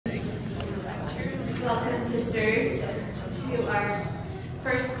Welcome, sisters, to our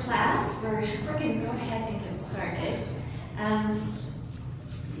first class. We're going to go ahead and get started.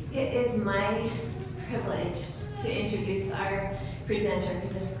 It is my privilege to introduce our presenter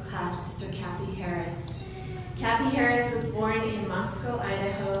for this class, Sister Kathy Harris. Kathy Harris was born in Moscow,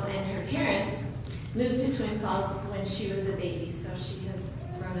 Idaho, and her parents moved to Twin Falls when she was a baby, so she has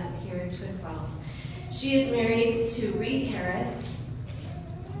grown up here in Twin Falls. She is married to Reed Harris,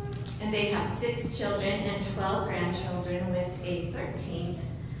 and they have 6 children and 12 grandchildren, with a 13th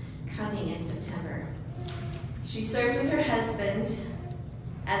coming in September. She served with her husband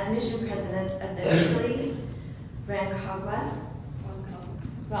as mission president of the Chile Rancagua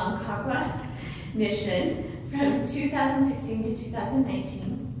mission from 2016 to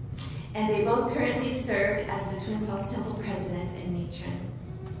 2019, and they both currently serve as the Twin Falls Temple president and matron.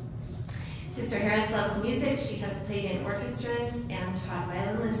 Sister Harris loves music. She has played in orchestras and taught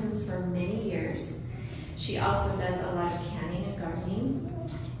violin lessons for many years. She also does a lot of canning and gardening.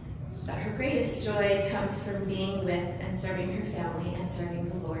 But her greatest joy comes from being with and serving her family and serving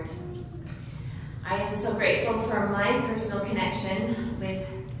the Lord. I am so grateful for my personal connection with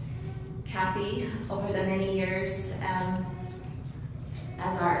Kathy over the many years as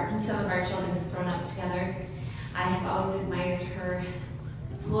some of our children have grown up together. I have always admired her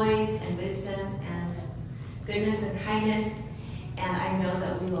poise and wisdom and goodness and kindness, and I know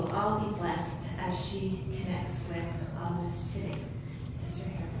that we will all be blessed as she connects with all of us today. Sister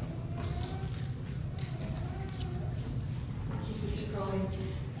Harris. Thank you, Sister Crowley.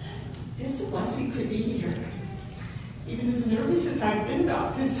 It's a blessing to be here. Even as nervous as I've been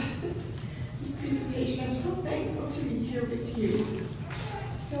about this presentation, I'm so thankful to be here with you.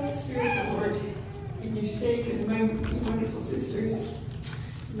 Feel the Spirit of the Lord in your stake and my wonderful sisters.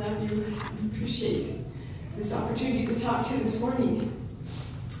 Love you and appreciate this opportunity to talk to you this morning.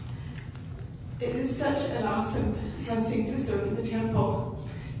 It is such an awesome blessing to serve in the temple,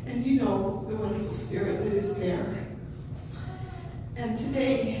 and you know the wonderful spirit that is there. And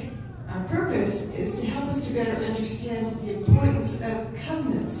today, our purpose is to help us to better understand the importance of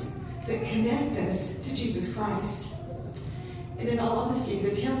covenants that connect us to Jesus Christ. And in all honesty,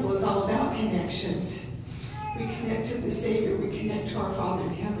 the temple is all about connections. We connect to the Savior, we connect to our Father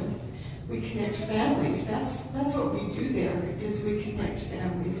in heaven. We connect families. That's what we do there, is we connect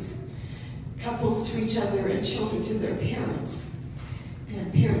families. Couples to each other and children to their parents.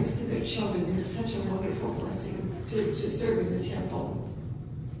 And parents to their children. And it's such a wonderful blessing to serve in the temple.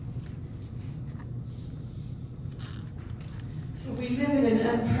 So we live in an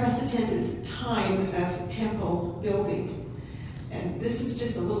unprecedented time of temple building. And this is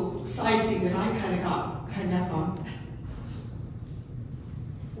just a little side thing that I kind of got hung up on.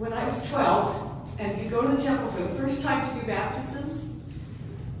 When I was 12 and could go to the temple for the first time to do baptisms,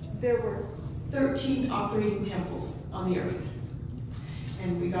 there were 13 operating temples on the earth.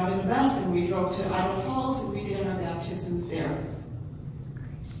 And we got in a bus and we drove to Idaho Falls and we did our baptisms there.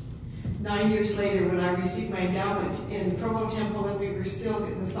 9 years later, when I received my endowment in the Provo Temple and we were sealed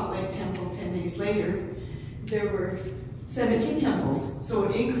in the Salt Lake Temple 10 days later, there were 17 temples, so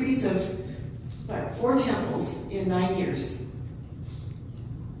an increase of 4 temples in 9 years.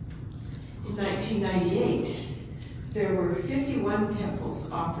 In 1998, there were 51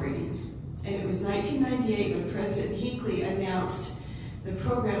 temples operating, and it was 1998 when President Hinckley announced the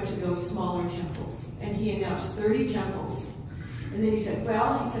program to build smaller temples, and he announced 30 temples. And then he said,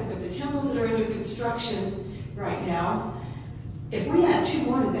 with the temples that are under construction right now, if we add 2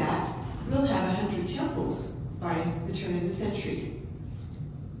 more to that, we'll have 100 temples by the turn of the century.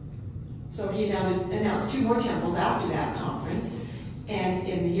 So he announced 2 more temples after that conference, and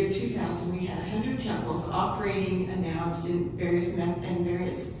in the year 2000 we had 100 temples operating, announced in various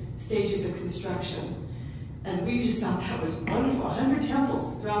stages of construction. And we just thought that was wonderful, 100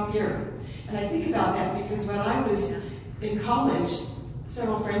 temples throughout the earth. And I think about that because when I was in college,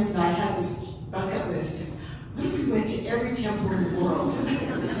 several friends and I had this bucket list of, what if we went to every temple in the world?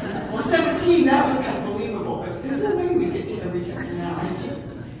 Well, 17, that was kind of believable, but there's no way we'd get to every temple now, I think.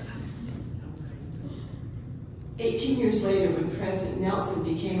 18 years later, when President Nelson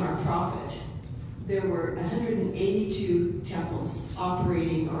became our prophet, there were 182 temples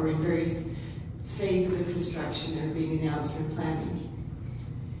operating or in various phases of construction that are being announced for planning.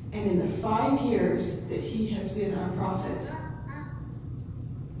 And in the 5 years that he has been our prophet,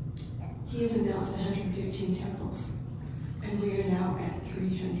 he has announced 115 temples. And we are now at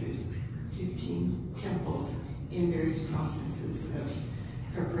 315 temples in various processes of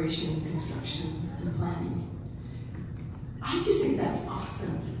preparation and construction and planning. I just think that's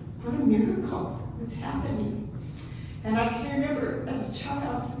awesome. What a miracle is happening. And I can remember as a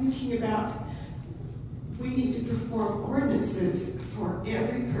child thinking about we need to perform ordinances for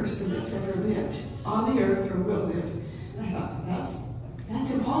every person that's ever lived on the earth or will live. And I thought,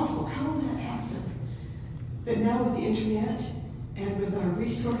 that's impossible. How will that happen? But now with the internet and with our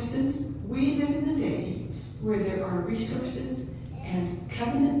resources, we live in the day where there are resources and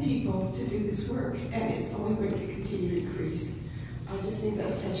covenant people to do this work, and it's only going to continue to increase. I just think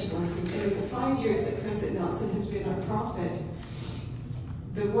that's such a blessing. And in the 5 years that President Nelson has been our prophet,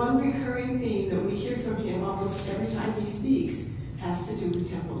 the one recurring theme that we hear from him almost every time he speaks has to do with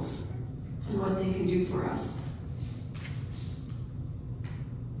temples and what they can do for us.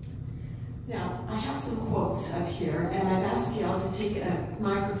 Now, I have some quotes up here, and I've asked Gail to take a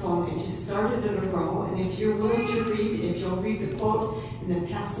microphone and just start it in a row. And if you're willing to read, if you'll read the quote and then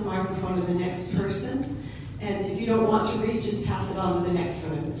pass the microphone to the next person. And if you don't want to read, just pass it on to the next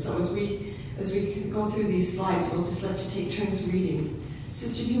one. So as we go through these slides, we'll just let you take turns reading.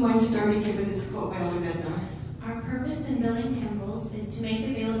 Sister, do you mind starting here with this quote by Elder Bednar? Our purpose in building temples is to make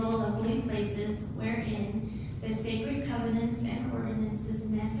available the holy places wherein the sacred covenants and ordinances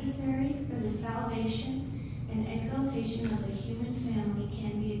necessary for the salvation and exaltation of the human family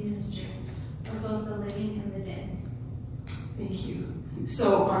can be administered for both the living and the dead. Thank you.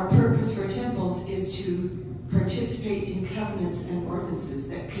 So our purpose for temples is to participate in covenants and ordinances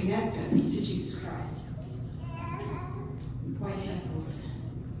that connect us to Jesus Christ. Why temples?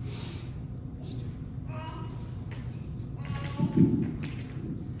 Do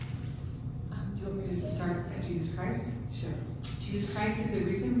you want me just to start at Jesus Christ? Sure. Jesus Christ is the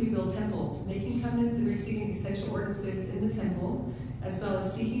reason we build temples, making covenants and receiving essential ordinances in the temple, as well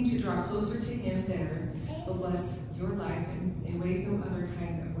as seeking to draw closer to Him there, will bless your life in ways no other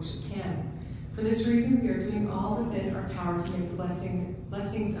kind of worship can. For this reason, we are doing all within our power to make the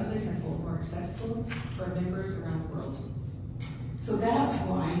blessings of the temple more accessible to our members around the world. So that's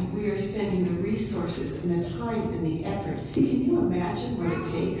why we are spending the resources and the time and the effort. Can you imagine what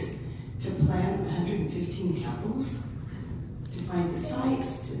it takes to plan 115 temples? To find the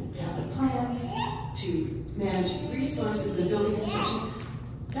sites, to have the plans, to manage the resources, the building construction.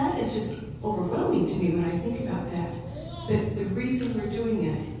 That is just overwhelming to me when I think about that. But the reason we're doing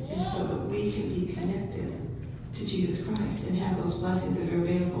it is so that we can be connected to Jesus Christ and have those blessings that are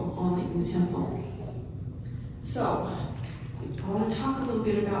available only in the temple. So, I want to talk a little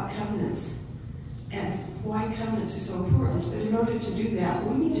bit about covenants and why covenants are so important. But in order to do that,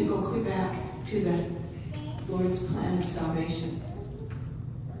 we need to go clear back to the Lord's plan of salvation.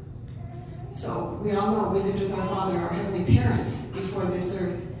 So we all know we lived with our Father, our heavenly parents, before this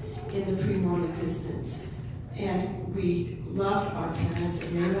earth in the premortal existence. And we loved our parents,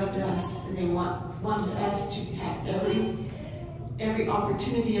 and they loved us, and they wanted us to have every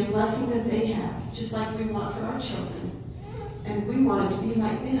opportunity and blessing that they have, just like we want for our children. And we wanted to be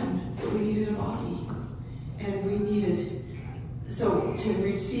like them, but we needed a body. And we needed, so to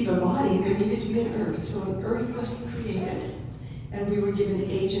receive a body, there needed to be an earth. So an earth was created, and we were given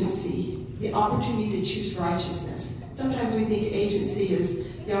agency, the opportunity to choose righteousness. Sometimes we think agency is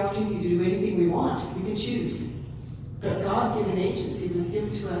the opportunity to do anything we want. We can choose. But God-given agency was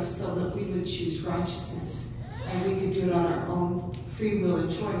given to us so that we would choose righteousness. And we could do it on our own free will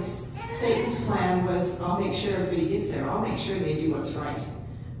and choice. Satan's plan was, I'll make sure everybody gets there. I'll make sure they do what's right.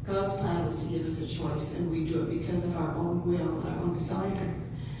 God's plan was to give us a choice, and we do it because of our own will and our own desire.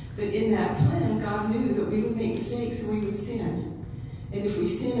 But in that plan, God knew that we would make mistakes and we would sin. And if we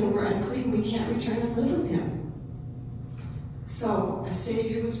sin and we're unclean, we can't return and live with Him. So a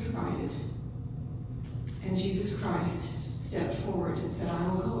Savior was provided. And Jesus Christ stepped forward and said, I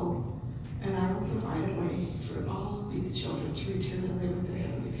will go, and I will provide a way for all of these children to return and live with their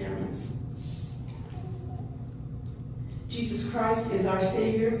heavenly parents. Jesus Christ is our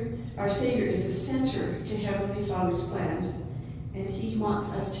Savior. Our Savior is the center to Heavenly Father's plan, and He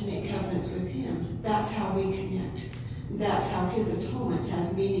wants us to make covenants with Him. That's how we connect. That's how His atonement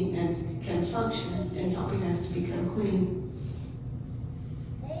has meaning and can function in helping us to become clean.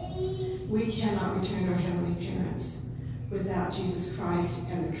 We cannot return to our heavenly parents without Jesus Christ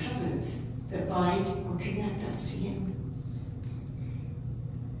and the covenants that bind or connect us to Him.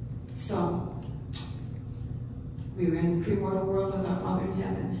 So, we were in the premortal world with our Father in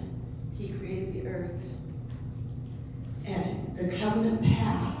heaven. He created the earth. And the covenant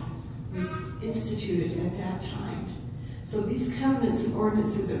path was instituted at that time. So these covenants and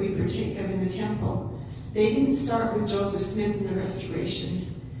ordinances that we partake of in the temple, they didn't start with Joseph Smith in the Restoration.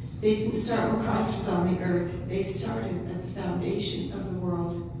 They didn't start when Christ was on the earth. They started at the foundation of the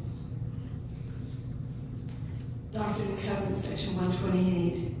world. Doctrine and Covenants, section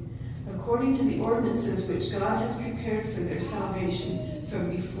 128. According to the ordinances which God has prepared for their salvation from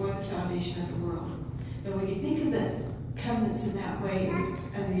before the foundation of the world. And when you think of the covenants in that way,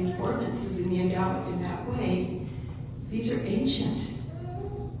 and the ordinances in the endowment in that way, these are ancient.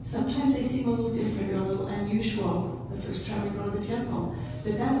 Sometimes they seem a little different or a little unusual the first time we go to the temple,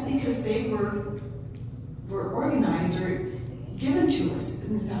 but that's because they were organized or given to us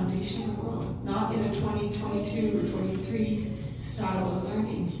in the foundation of the world, not in a 2022 or 23 style of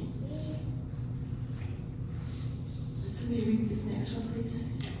learning. Would somebody read this next one, please?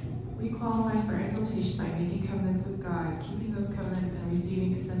 We qualify for exaltation by making covenants with God, keeping those covenants, and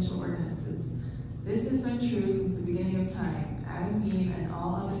receiving essential ordinances. This has been true since the beginning of time. Adam, Eve, and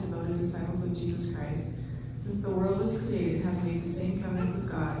all other devoted disciples of Jesus Christ, since the world was created, have made the same covenants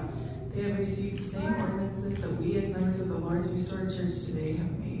with God. They have received the same ordinances that we as members of the Lord's Restored Church today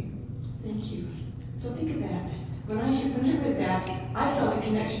have made. Thank you. So think of that. When I read that, I felt a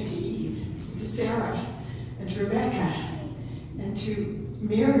connection to Eve, to Sarah, and to Rebecca, and to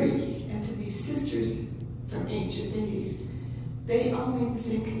Mary, and to these sisters from ancient days. They all made the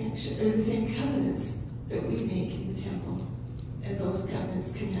same connection, or the same covenants that we make in the temple. And those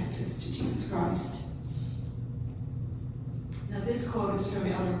covenants connect us to Jesus Christ. Now this quote is from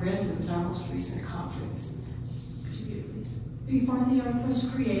Elder Redmond at our most recent conference. Could you read it, please? Before the earth was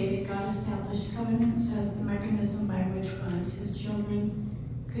created, God established covenants as the mechanism by which us, his children,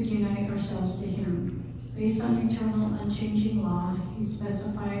 could unite ourselves to him. Based on eternal, unchanging law, he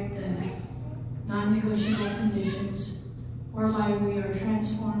specified the non-negotiable conditions whereby we are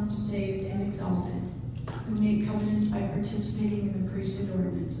transformed, saved, and exalted. We make covenants by participating in the priesthood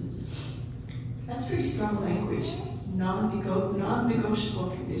ordinances. That's pretty strong language.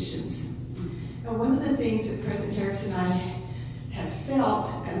 Non-negotiable conditions. Now, one of the things that President Harris and I have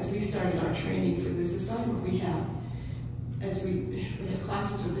felt as we started our training for this assignment we have, as we had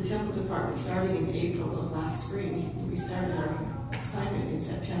classes with the Temple Department starting in April of last spring, and we started our assignment in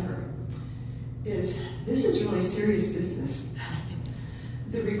September, is this is really serious business.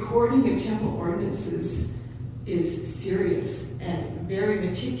 The recording of temple ordinances is serious and very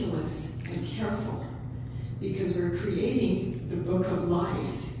meticulous and careful, because we're creating the book of life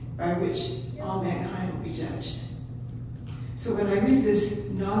by which all mankind will be judged. So when I read this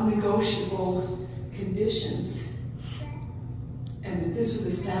non-negotiable conditions, and that this was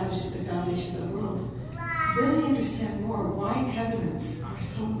established at the foundation of the world, then I understand more why covenants are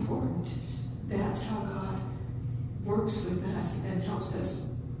so important. That's how God works with us and helps us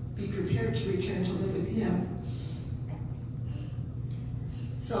be prepared to return to live with him.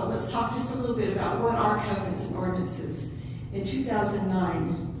 So let's talk just a little bit about what are covenants and ordinances. In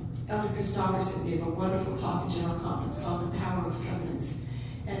 2009, Elder Christofferson gave a wonderful talk in General Conference called The Power of Covenants.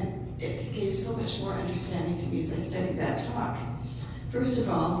 And it gave so much more understanding to me as I studied that talk. First of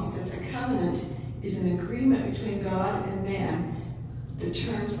all, he says a covenant is an agreement between God and man. The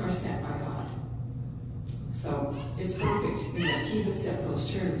terms are set by God. So it's perfect in that he has set those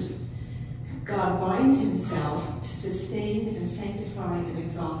terms. God binds himself to sustain and sanctify and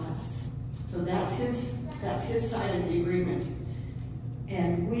exalt us. So that's his side of the agreement.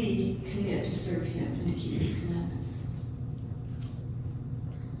 And we commit to serve him and to keep his commandments.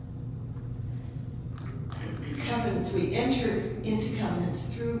 Covenants, we enter into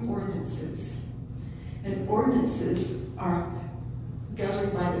covenants through ordinances. And ordinances are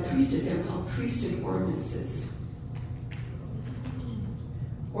governed by the priesthood. They're called priesthood ordinances.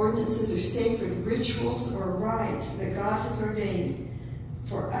 Ordinances are sacred rituals or rites that God has ordained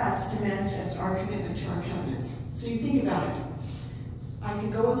for us to manifest our commitment to our covenants. So you think about it. I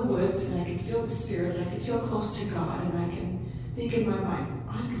can go in the woods and I can feel the Spirit and I can feel close to God and I can think in my mind,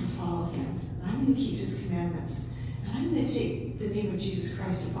 I'm going to follow him and I'm going to keep his commandments and I'm going to take the name of Jesus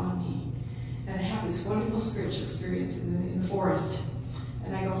Christ upon me. And I have this wonderful spiritual experience in the forest.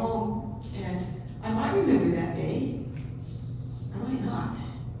 And I go home and I might remember that day. I might not.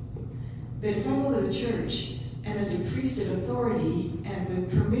 But if I go to the church and under priesthood authority and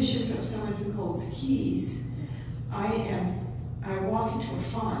with permission from someone who holds keys, I walk into a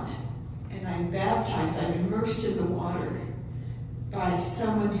font and I'm baptized, I'm immersed in the water by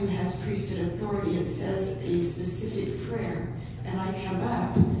someone who has priesthood authority. It says a specific prayer, and I come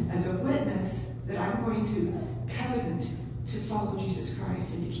up as a witness that I'm going to covenant to follow Jesus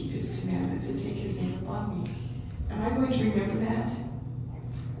Christ and to keep his commandments and take his name upon me. Am I going to remember that?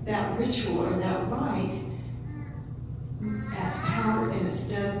 That ritual or that rite adds power, and it's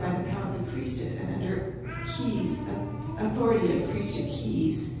done by the power of the priesthood and under keys, authority of priesthood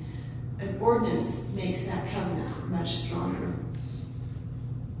keys. An ordinance makes that covenant much stronger.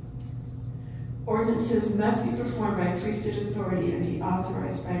 Ordinances must be performed by priesthood authority and be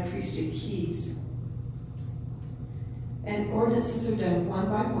authorized by priesthood keys. And ordinances are done one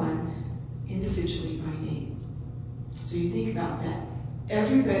by one individually by name. So you think about that.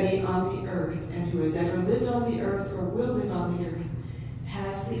 Everybody on the earth, and who has ever lived on the earth or will live on the earth,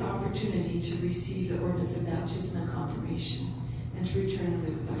 has the opportunity to receive the ordinance of baptism and confirmation, and to return and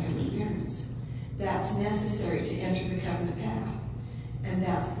live with our heavenly parents. That's necessary to enter the covenant path. And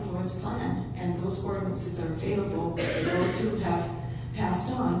that's the Lord's plan. And those ordinances are available for those who have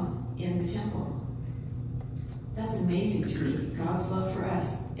passed on in the temple. That's amazing to me, God's love for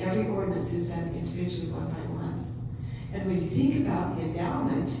us. Every ordinance is done individually, one by one. And when you think about the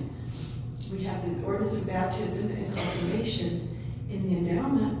endowment, we have the ordinance of baptism and confirmation. In the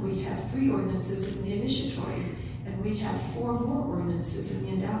endowment, we have 3 ordinances in the initiatory, and we have 4 more ordinances in the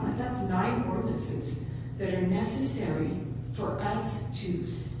endowment. That's 9 ordinances that are necessary for us to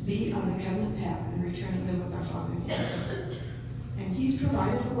be on the covenant path and return and live with our Father in heaven. And He's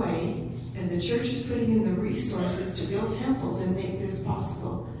provided a way, and the church is putting in the resources to build temples and make this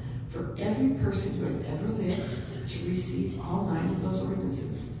possible for every person who has ever lived to receive all 9 of those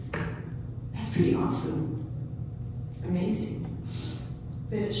ordinances. That's pretty awesome. Amazing.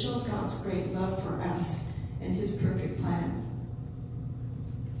 But it shows God's great love for us and His perfect plan.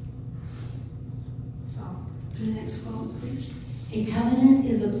 So, the next quote, please. A covenant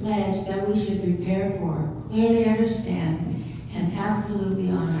is a pledge that we should prepare for, clearly understand, and absolutely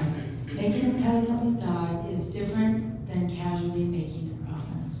honor. Making a covenant with God is different than casually making a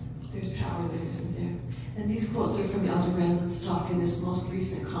promise. There's power there, isn't there? And these quotes are from Elder Renland's talk in this most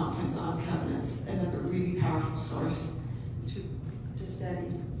recent conference on covenants, another really powerful source to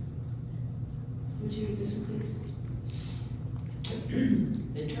study. Would you read this one, please?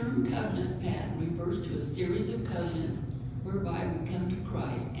 The term covenant path refers to a series of covenants whereby we come to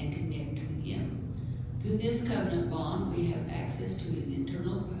Christ and connect to Him. Through this covenant bond, we have access to His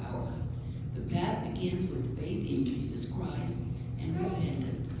eternal power. The path begins with faith in Jesus Christ and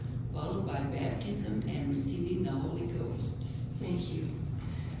repentance, followed by baptism and receiving the Holy Ghost. Thank you.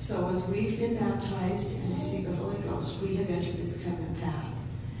 So as we've been baptized and received the Holy Ghost, we have entered this covenant path.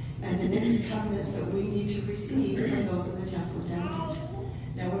 And the next covenants that we need to receive are those in the temple endowment.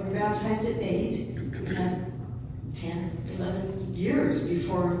 Now, when we're baptized at 8, we have 10, 11 years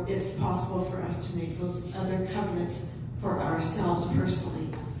before it's possible for us to make those other covenants for ourselves personally.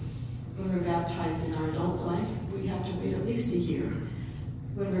 When we're baptized in our adult life, we have to wait at least a year.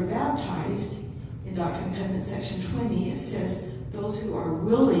 When we're baptized, in Doctrine and Covenants section 20, it says those who are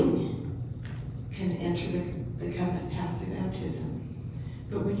willing can enter the covenant path through baptism.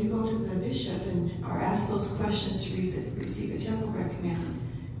 But when you go to the bishop and are asked those questions to receive a temple recommend,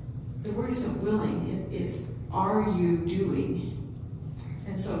 the word isn't willing, it is, are you doing?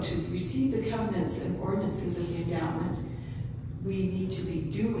 And so to receive the covenants and ordinances of the endowment, we need to be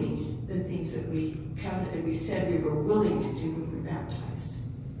doing the things that we covenanted and we said we were willing to do when we were baptized.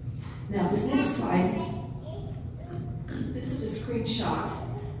 Now this next slide, this is a screenshot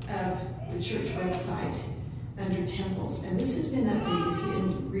of the church website under temples, and this has been updated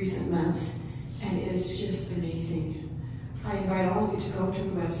in recent months, and it's just amazing. I invite all of you to go to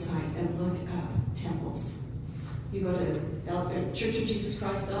the website and look up temples. You go to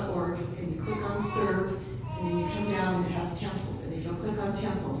churchofjesuschrist.org and you click on serve, and then you come down and it has temples, and if you'll click on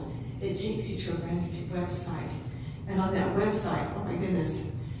temples, it takes you to a brand new website. And on that website, oh my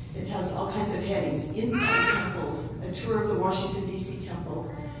goodness, it has all kinds of headings: inside temples, a tour of the Washington, D.C. temple,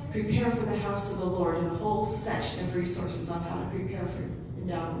 prepare for the house of the Lord, and a whole section of resources on how to prepare for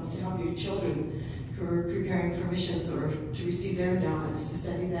endowments, to help your children who are preparing for missions or to receive their endowments, to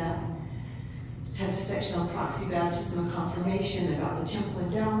study that. It has a section on proxy baptism and confirmation, about the temple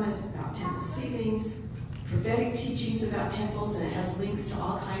endowment, about temple sealings, prophetic teachings about temples, and it has links to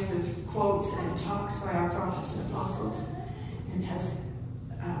all kinds of quotes and talks by our prophets and apostles, and has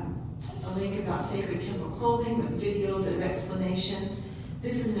a link about sacred temple clothing with videos and explanation.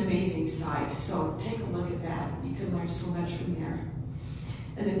 This is an amazing site, so take a look at that. You can learn so much from there.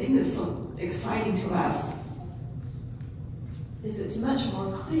 And the thing that's so exciting to us is it's much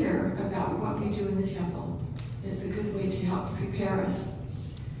more clear about what we do in the temple. And it's a good way to help prepare us.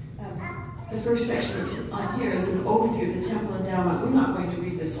 The first section on here is an overview of the temple endowment. We're not going to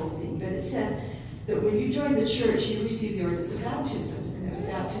read this whole thing, but it said that when you join the church, you receive the ordinance of baptism. And it was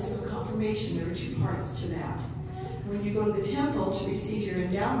baptism and confirmation. There were 2 parts to that. When you go to the temple to receive your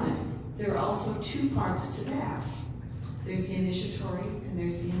endowment, there are also 2 parts to that. There's the initiatory and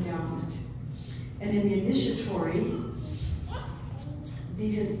there's the endowment. And in the initiatory,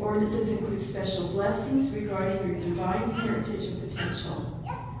 these ordinances include special blessings regarding your divine heritage and potential.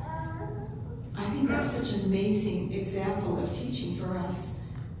 I think that's such an amazing example of teaching for us.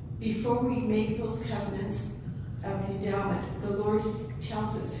 Before we make those covenants of the endowment, the Lord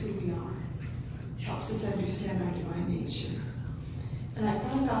tells us who we are. helps us understand our divine nature. And I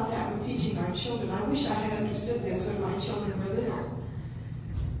thought about that with teaching our children. I wish I had understood this when my children were little.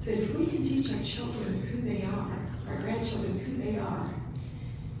 But if we can teach our children who they are, our grandchildren who they are,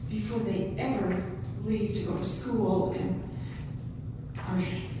 before they ever leave to go to school and are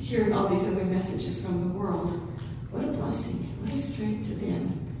hearing all these other messages from the world, what a blessing, what a strength to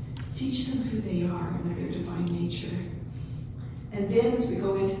them. Teach them who they are and their divine nature. And then as we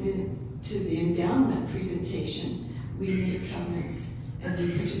go into the endowment presentation, we make covenants and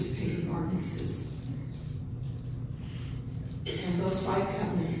we participate in ordinances. And those 5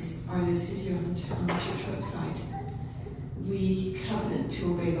 covenants are listed here on the church website. We covenant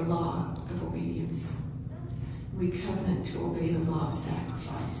to obey the law of obedience. We covenant to obey the law of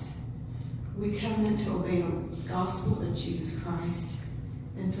sacrifice. We covenant to obey the gospel of Jesus Christ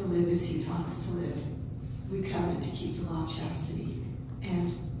and to live as he taught us to live. We covenant to keep the law of chastity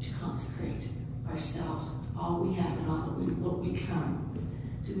and to consecrate ourselves, all we have and all that we will become,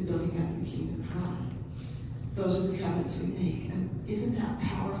 to the building up of the kingdom of God. Those are the covenants we make. And isn't that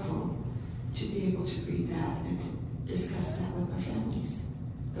powerful to be able to read that and to discuss that with our families?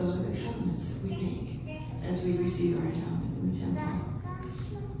 Those are the covenants that we make as we receive our endowment in the temple.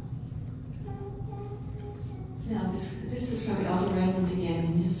 Now, this is from Elder Randland again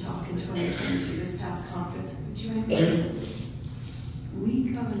in his talk in 2022, this past conference. Would you mind reading this? We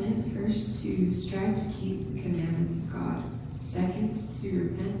covenant first to strive to keep the commandments of God. Second, to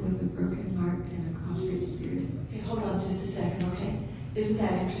repent with a broken heart and a contrite spirit. Okay, hold on just a second, okay? Isn't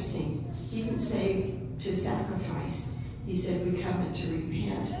that interesting? He didn't say to sacrifice. He said we covenant to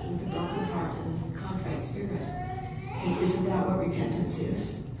repent with a broken heart and a contrite spirit. And isn't that what repentance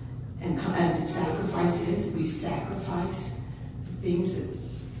is? And sacrifice is? We sacrifice things that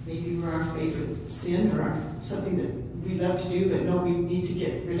maybe were our favorite sin or something that we love to do but know we need to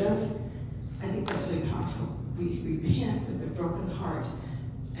get rid of. I think that's really powerful. We repent with a broken heart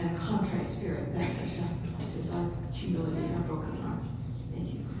and a contrite spirit. That's our sacrifices, our humility, our broken heart.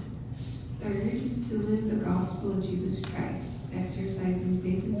 Thank you. Third, to live the gospel of Jesus Christ, exercising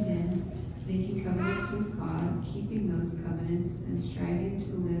faith in him, making covenants with God, keeping those covenants, and striving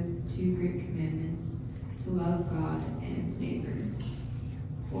to live 2 great commandments, to love God and neighbor.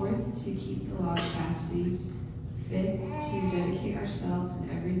 Fourth, to keep the law of chastity. Fifth, to dedicate ourselves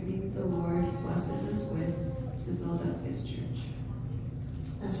and everything the Lord blesses us with to build up his church.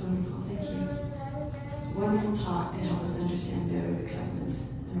 That's wonderful, thank you. Wonderful talk to help us understand better the covenants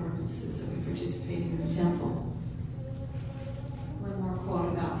and ordinances that we participate in the temple. One more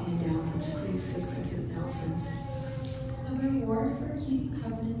quote about the endowment, please, says President Nelson. The reward for keeping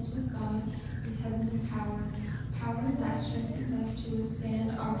covenants with God is heavenly power, power that strengthens us to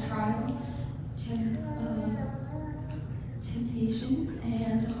withstand our trials, temptations,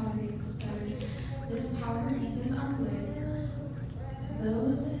 and heartaches better. This power eases our way.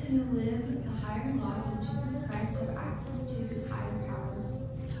 Those who live the higher laws of Jesus Christ have access to his higher power.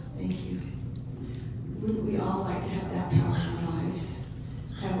 Thank you. Wouldn't we all like to have that power in our lives?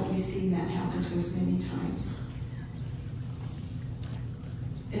 Haven't we seen that happen to us many times?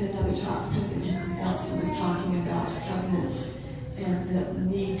 In another talk, President Nelson was talking about covenants and the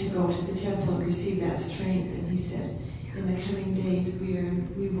need to go to the temple and receive that strength. And he said, in the coming days,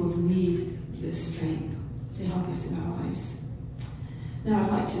 we will need this strength to help us in our lives. Now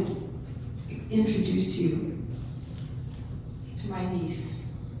I'd like to introduce you to my niece.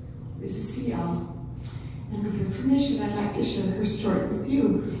 This is CL. And with her permission, I'd like to share her story with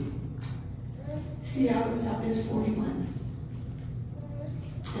you. CL is about this 41.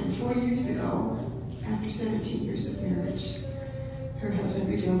 And 4 years ago, after 17 years of marriage, her husband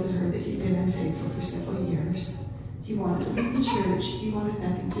revealed to her that he'd been unfaithful for several years. He wanted to leave the church. He wanted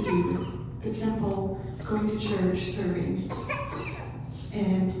nothing to do with the temple, going to church, serving.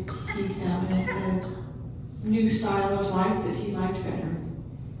 And he found a new style of life that he liked better.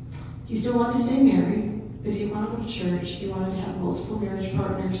 He still wanted to stay married, but he wanted to go to church. He wanted to have multiple marriage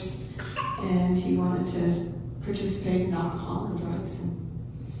partners, and he wanted to participate in alcohol and drugs.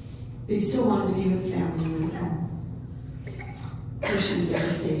 But he still wanted to be with the family and live at home. So she was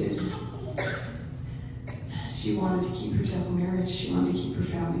devastated. She wanted to keep her temple marriage. She wanted to keep her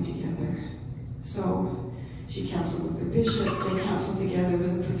family together. So she counseled with her bishop. They counseled together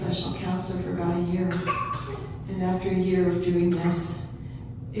with a professional counselor for about a year. And after a year of doing this,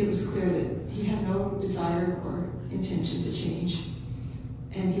 it was clear that he had no desire or intention to change.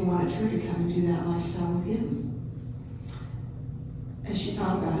 And he wanted her to come and do that lifestyle with him. As she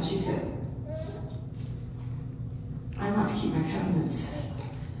thought about it, she said, I want to keep my covenants.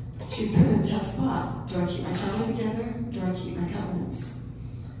 She put in a tough spot. Do I keep my family together? Do I keep my covenants?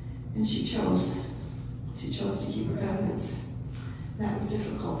 And she chose She chose to keep her covenants. That was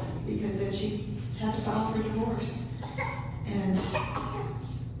difficult because then she had to file for a divorce. And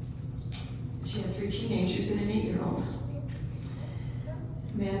she had 3 teenagers and an 8-year-old.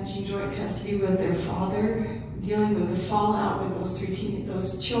 Managing joint custody with their father, dealing with the fallout with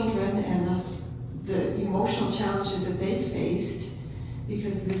those children and the emotional challenges that they faced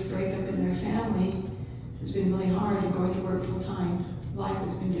because of this breakup in their family has been really hard, and going to work full time. Life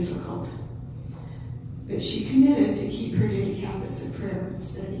has been difficult. But she committed to keep her daily habits of prayer and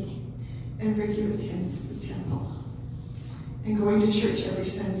study and regular attendance to the temple and going to church every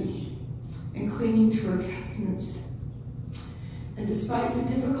Sunday and clinging to her covenants. And despite the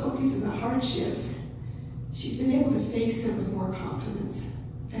difficulties and the hardships, she's been able to face them with more confidence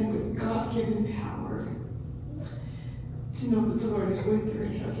and with God-given power to know that the Lord is with her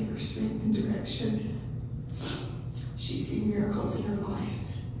and He'll give her strength and direction. She's seen miracles in her life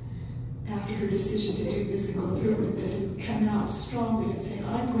after her decision to do this and go through with it and come out strongly and say,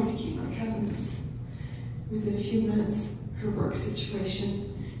 I'm going to keep my covenants. Within a few months, her work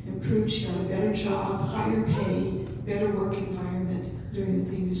situation improved. She got a better job, higher pay, better work environment, doing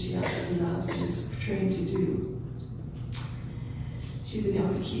the things that she absolutely loves and is trained to do. She's been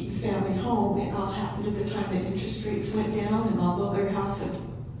able to keep the family home. It all happened at the time that interest rates went down, and although their house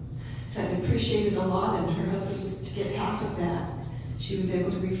had appreciated a lot and her husband was to get half of that, she was able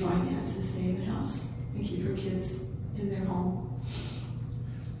to refinance and stay in the house and keep her kids in their home.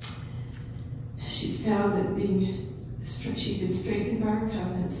 She's found that she's been strengthened by her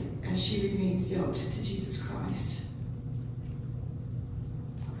covenants as she remains yoked to Jesus Christ.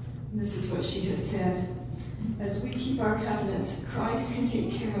 And this is what she has said. As we keep our covenants, Christ can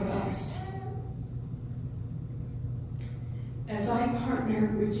take care of us. As I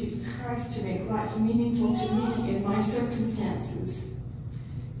partner with Jesus Christ to make life meaningful to me in my circumstances,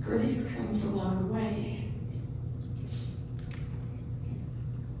 grace comes along the way.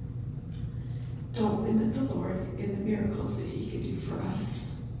 Don't limit the Lord in the miracles that He can do for us.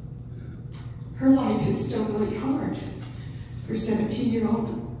 Her life is still really hard. Her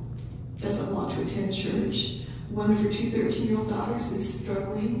 17-year-old doesn't want to attend church. One of her 2 13-year-old daughters is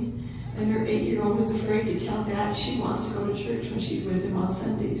struggling, and her 8-year-old is afraid to tell Dad she wants to go to church when she's with him on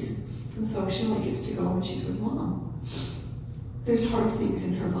Sundays. And so she only gets to go when she's with Mom. There's hard things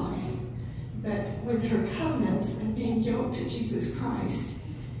in her life. But with her covenants and being yoked to Jesus Christ,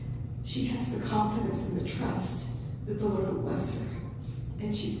 she has the confidence and the trust that the Lord will bless her.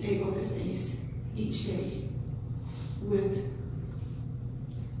 And she's able to face each day with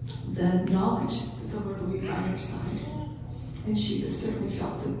the knowledge that the Lord will be by her side. And she has certainly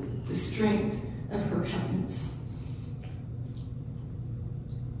felt the strength of her covenants.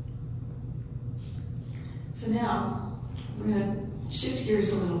 So now, we're going to shift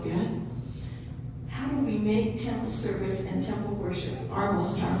gears a little bit. How do we make temple service and temple worship our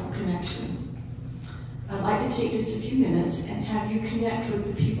most powerful connection? I'd like to take just a few minutes and have you connect with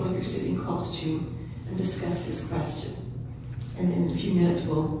the people you're sitting close to and discuss this question. And then in a few minutes,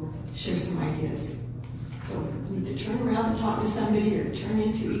 we'll share some ideas. So we need to turn around and talk to somebody or turn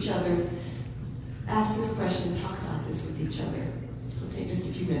into each other. Ask this question and talk about this with each other. It'll take just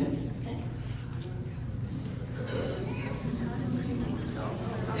a few minutes. Okay?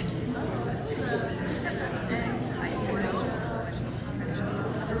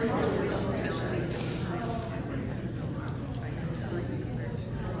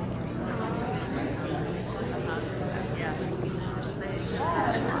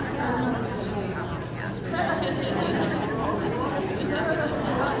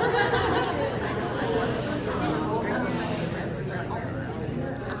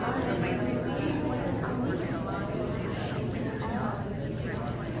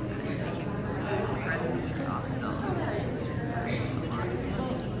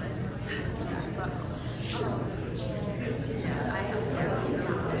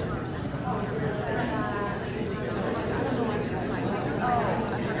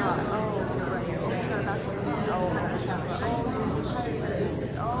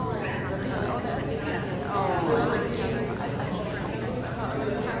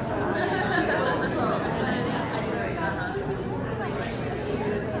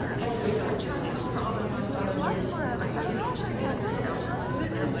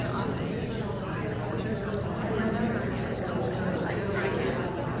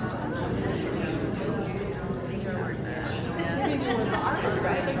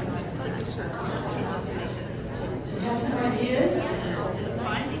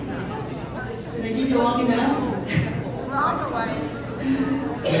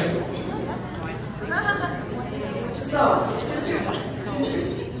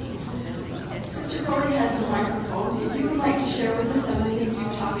 to share with us some of the things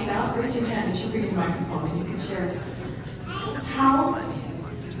you've talked about? Raise your hand and she'll bring you the microphone and you can share us.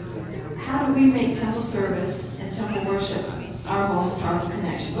 How do we make temple service and temple worship our most powerful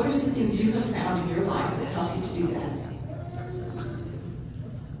connection? What are some things you have found in your life that help you to do that?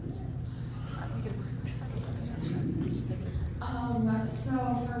 So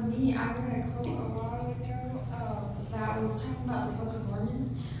for me, I'm going to quote a while ago that was talking about the Book of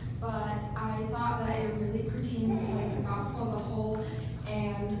Mormon, but I thought that it really pertains to like the gospel as a whole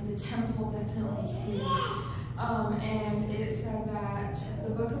and the temple definitely too. And it said that the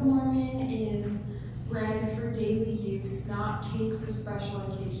Book of Mormon is bread for daily use, not cake for special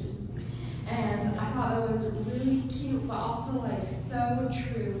occasions. And I thought that was really cute, but also like so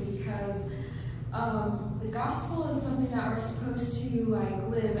true because the gospel is something that we're supposed to like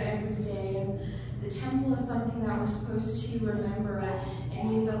live every day, and the temple is something that we're supposed to remember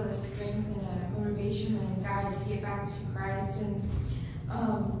and use as a strength and a motivation and a guide to get back to Christ. And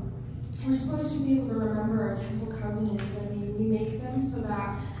we're supposed to be able to remember our temple covenants. I mean, we make them so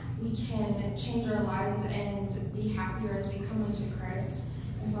that we can change our lives and be happier as we come into Christ.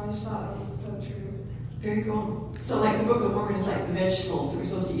 And so I just thought that was so true. Very cool. So like the Book of Mormon is like the vegetables that we're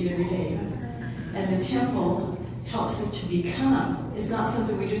supposed to eat every day. And the temple helps us to become. It's not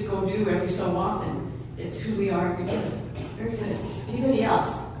something we just go do every so often. It's who we are every day. Very good. Anybody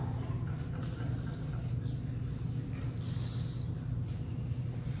else?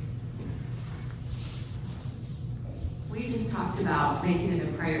 We just talked about making it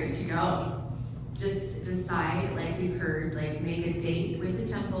a priority to go. Just decide, like we've heard, like make a date with the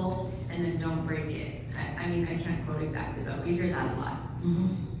temple and then don't break it. I mean, I can't quote exactly, but we hear that a lot.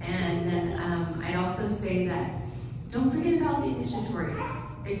 Mm-hmm. And then I'd also say that don't forget about the initiatories.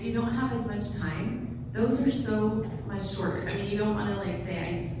 If you don't have as much time, those are so much shorter. I mean, you don't want to like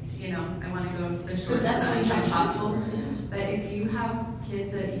say, I want to go the shortest amount of time possible. But if you have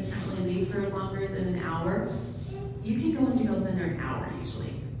kids that you can't really leave for longer than an hour, you can go and do those under an hour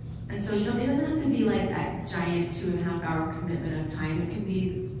usually. And so it doesn't have to be like that giant 2.5 hour commitment of time. It can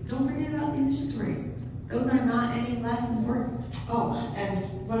be, don't forget about the initiatories. Those are not any less important. Oh,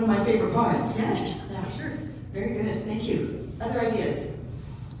 and one of my favorite parts. Yes, yeah. sure. Very good, thank you. Other ideas?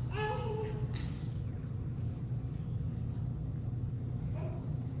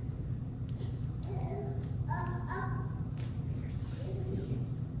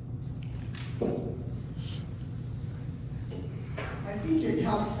 I think it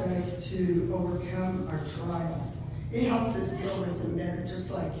helps us to overcome our trials. It helps us deal with them better,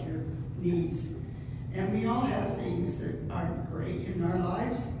 just like your niece. And we all have things that aren't great in our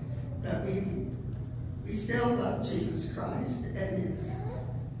lives, but we still love Jesus Christ, and it's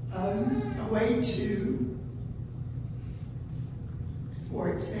a way to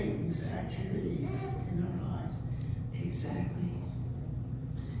thwart Satan's activities in our lives. Exactly.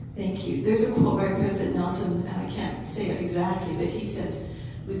 Thank you. There's a quote by President Nelson, and I can't say it exactly, but he says,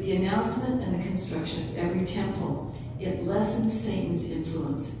 with the announcement and the construction of every temple, it lessens Satan's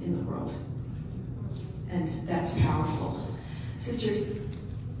influence in the world. And that's powerful. Sisters,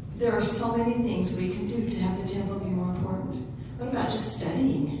 there are so many things we can do to have the temple be more important. What about just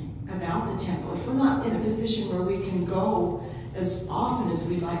studying about the temple? If we're not in a position where we can go as often as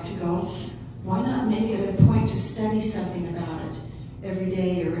we'd like to go, why not make it a point to study something about it every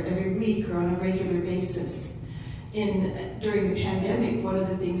day or every week or on a regular basis? During the pandemic, one of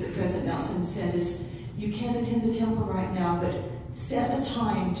the things that President Nelson said is, you can't attend the temple right now, but set a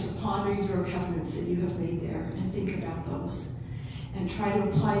time to ponder your covenants that you have made there and think about those and try to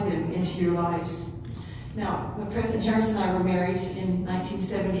apply them into your lives. Now, when President Harris and I were married in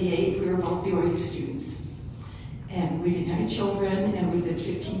 1978, we were both BYU students. And we didn't have any children, and we lived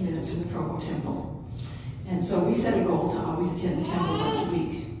 15 minutes from the Provo Temple. And so we set a goal to always attend the temple once a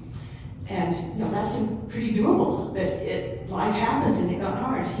week. And that seemed pretty doable, but life happens and it got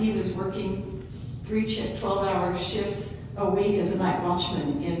hard. He was working 3 12-hour shifts a week as a night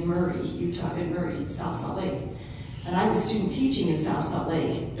watchman in Murray, Utah, in Murray, South Salt Lake. And I was student teaching in South Salt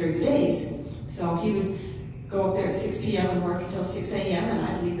Lake during the days. So he would go up there at 6 p.m. and work until 6 a.m. and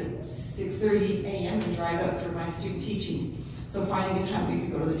I'd leave at 6:30 a.m. and drive up for my student teaching. So finding a time we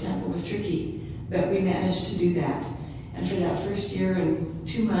could go to the temple was tricky, but we managed to do that. And for that first year and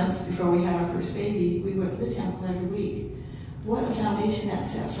 2 months before we had our first baby, we went to the temple every week. What a foundation that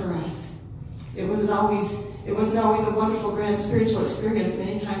set for us. It wasn't always a wonderful, grand spiritual experience.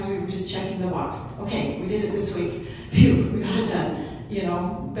 Many times we were just checking the box. Okay, we did it this week. Phew, we got it done.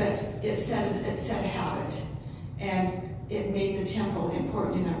 But it set a habit, and it made the temple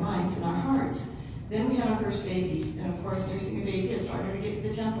important in our minds and our hearts. Then we had our first baby, and of course, nursing a baby, it's harder to get to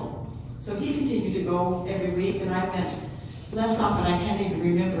the temple. So he continued to go every week, and I went less often, I can't even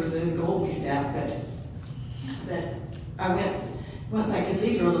remember the goal we set, but I went, once I could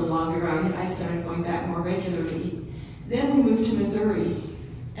leave for a little longer, I started going back more regularly. Then we moved to Missouri,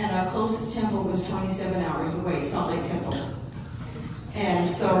 and our closest temple was 27 hours away, Salt Lake Temple. And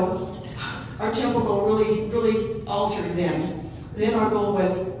so our temple goal really altered then. Then our goal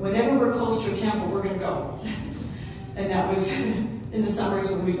was, whenever we're close to a temple, we're going to go. And that was in the summers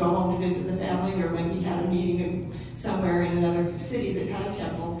when we'd go home to visit the family, or when he had a meeting somewhere in another city that had a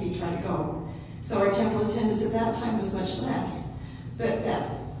temple, he'd try to go. So our temple attendance at that time was much less. But that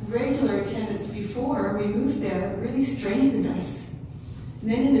regular attendance before we moved there really strengthened us.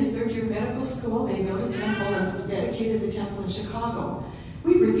 And then in his third year of medical school, they built a temple and dedicated the temple in Chicago.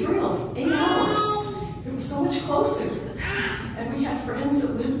 We were thrilled, 8 hours. It was so much closer. And we had friends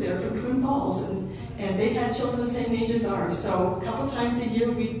that lived there from Twin Falls, and they had children the same age as ours. So a couple times a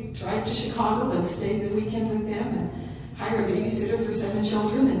year, we'd drive to Chicago and stay the weekend with them and hire a babysitter for 7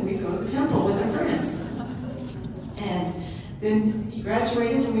 children, and we'd go to the temple with our friends. And then he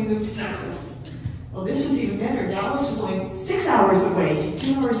graduated and we moved to Texas. Well, this was even better. Dallas was only 6 hours away,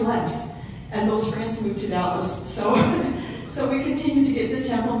 2 hours less. And those friends moved to Dallas. So we continued to get to the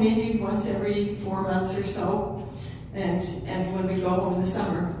temple maybe once every 4 months or so, and when we'd go home in the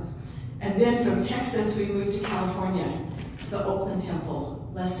summer. And then from Texas, we moved to California, the Oakland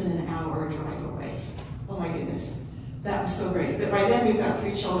Temple, less than an hour drive away. Oh my goodness, that was so great. But by then we've got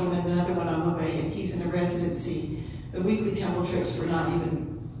 3 children and another one on the way, and he's in a residency. The weekly temple trips were not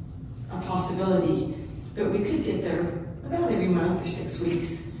even a possibility, but we could get there about every month or 6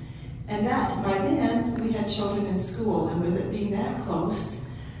 weeks. And that, by then, we had children in school, and with it being that close,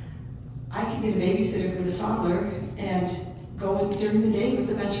 I could get a babysitter for the toddler and go in during the day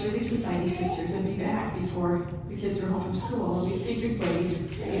with a bunch of Relief Society sisters and be back before the kids were home from school. And we figured ways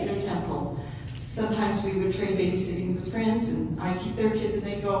to get to the temple. Sometimes we would trade babysitting with friends, and I'd keep their kids and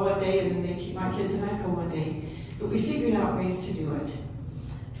they'd go one day, and then they'd keep my kids and I'd go one day. But we figured out ways to do it.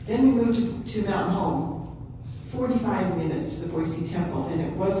 Then we moved to Mountain Home, 45 minutes to the Boise Temple, and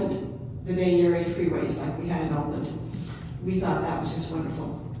it wasn't the Bay Area freeways like we had in Oakland. We thought that was just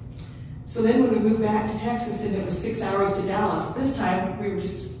wonderful. So then when we moved back to Texas and it was 6 hours to Dallas, this time we were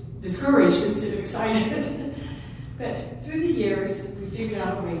just discouraged instead of excited. But through the years, we figured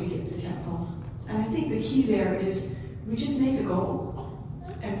out a way to get to the temple. And I think the key there is we just make a goal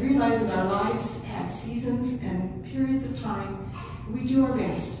and realize that our lives have seasons and periods of time. We do our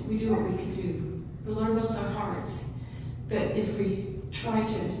best. We do what we can do. The Lord knows our hearts. But if we try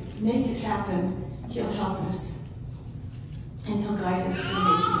to make it happen, He'll help us. And He'll guide us in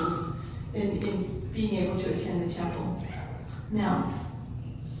making those, in being able to attend the temple. Now,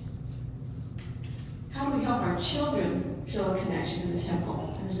 how do we help our children feel a connection to the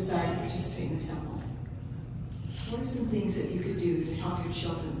temple and a desire to participate in the temple? What are some things that you could do to help your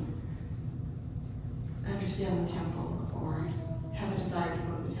children understand the temple or have a desire to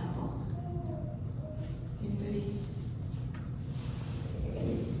go to the temple? Anybody?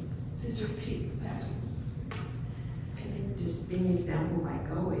 Sister Pete, perhaps. I think just being an example by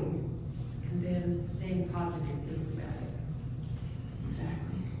going and then saying positive things about it.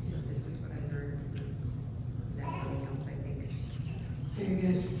 Exactly. You know, this is what I learned. That really helps, I think. Very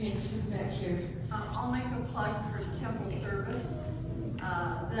good. Okay, who's back here? I'll make a plug for temple service,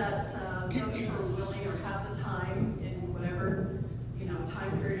 that those who are willing or have the time in whatever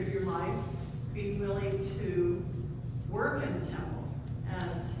time period of your life, be willing to work in the temple as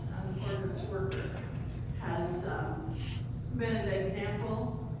an ordinance worker has been an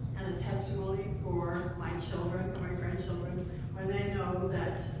example and a testimony for my children, for my grandchildren, when they know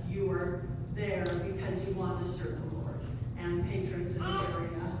that you are there because you want to serve the Lord, and patrons in the area.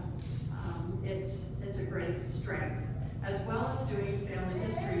 It's a great strength, as well as doing family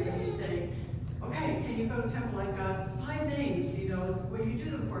history, when you say, okay, can you go to the temple? I've got 5 names, will you do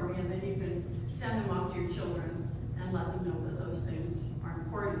them for me? And then you can send them off to your children and let them know that those things are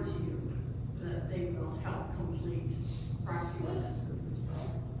important to you, that they will help complete proxy witnesses as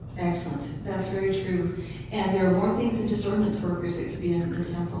well. Excellent. That's very true. And there are more things than just ordinance workers that could be in the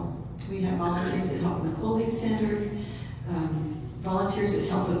temple. We have volunteers that help in the clothing center, volunteers that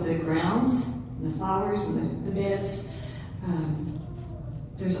help with the grounds, and the flowers, and the beds.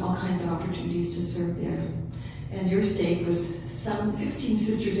 There's all kinds of opportunities to serve there. And your stake was 16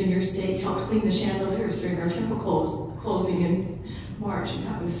 sisters in your stake helped clean the chandeliers during our temple closing in March. And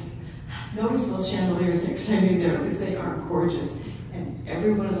that was, notice those chandeliers next time you're there, because they are gorgeous. And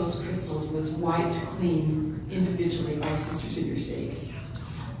every one of those crystals was wiped clean individually by sisters in your stake.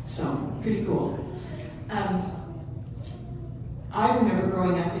 So, pretty cool. I remember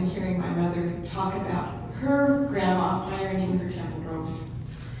growing up and hearing my mother talk about her grandma ironing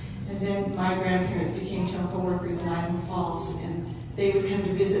my grandparents became temple workers in Idaho Falls, and they would come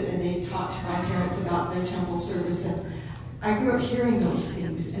to visit and they'd talk to my parents about their temple service. And I grew up hearing those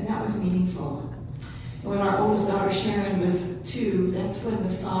things, and that was meaningful. When our oldest daughter Sharon was 2, that's when the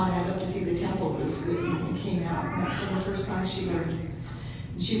song "I'd Love to See the Temple" was written and came out. And that's one of the first songs she learned.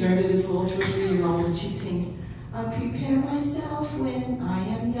 And she learned it as a little 2 or 3-year-old, and she'd sing, "I prepare myself when I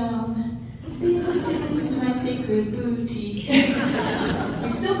am young. Little cities my sacred booty." We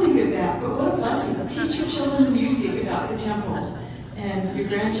still think of that, but what a blessing. Teach your children music about the temple and your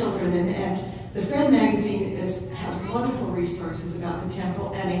grandchildren. And the Friend magazine has wonderful resources about the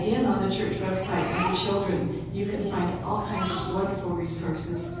temple. And again, on the church website, for children, you can find all kinds of wonderful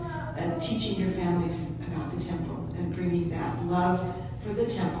resources teaching your families about the temple and bringing that love for the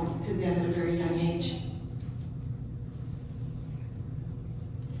temple to them at a very young age.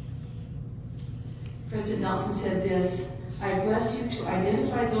 President Nelson said this, "I bless you to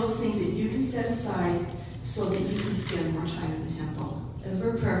identify those things that you can set aside so that you can spend more time in the temple." As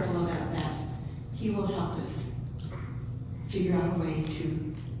we're prayerful about that, He will help us figure out a way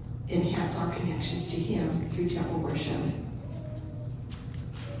to enhance our connections to Him through temple worship.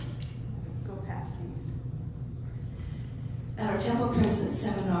 Go past these. At our temple president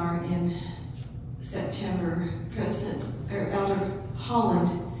seminar in September, Elder Holland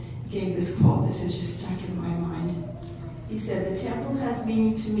gave this quote that has just stuck in my mind. He said, "The temple has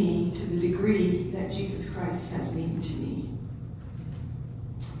meaning to me to the degree that Jesus Christ has meaning to me."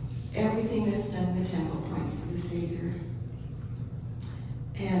 Everything that is done in the temple points to the Savior.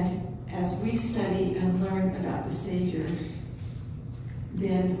 And as we study and learn about the Savior,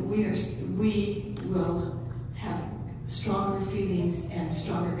 then we will have stronger feelings and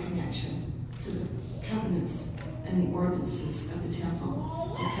stronger connection to the covenants and the ordinances of the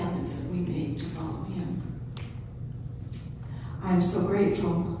temple, the covenants that we made to follow Him. I'm so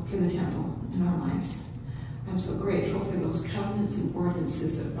grateful for the temple in our lives. I'm so grateful for those covenants and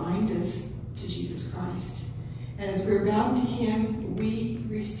ordinances that bind us to Jesus Christ. And as we're bound to Him, we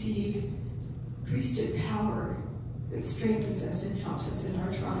receive priesthood power that strengthens us and helps us in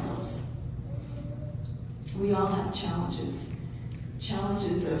our trials. We all have challenges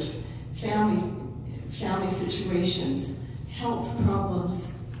of family situations, health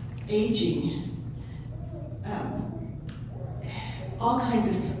problems, aging, all kinds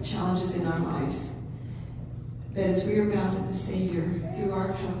of challenges in our lives. But as we are bound to the Savior through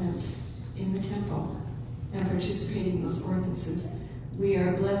our covenants in the temple and participating in those ordinances, we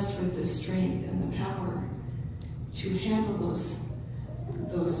are blessed with the strength and the power to handle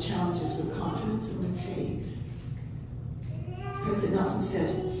those challenges with confidence and with faith. President Nelson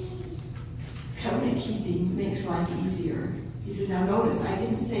said, "Covenant keeping makes life easier." He said, now notice, I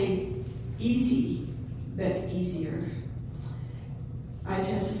didn't say easy, but easier. I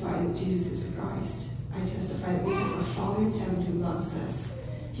testify that Jesus is the Christ. I testify that we have a Father in heaven who loves us.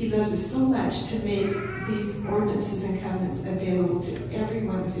 He loves us so much to make these ordinances and covenants available to every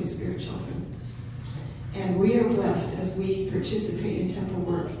one of His spirit children. And we are blessed as we participate in temple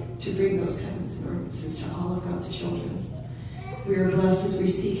work to bring those covenants and ordinances to all of God's children. We are blessed as we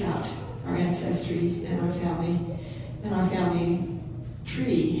seek out our ancestry and our family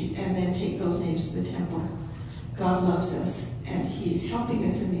tree, and then take those names to the temple. God loves us, and He is helping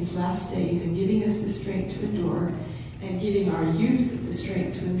us in these last days and giving us the strength to endure, and giving our youth the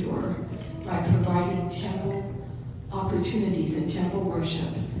strength to endure by providing temple opportunities and temple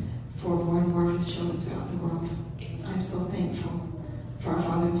worship for more and more of His children throughout the world. I'm so thankful for our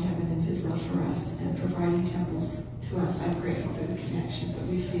Father in heaven and His love for us and providing temples to us. I'm grateful for the connections that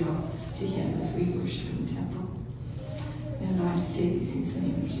we feel to Him as we worship in the temple. And I say these things in the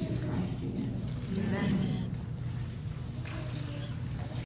name of Jesus.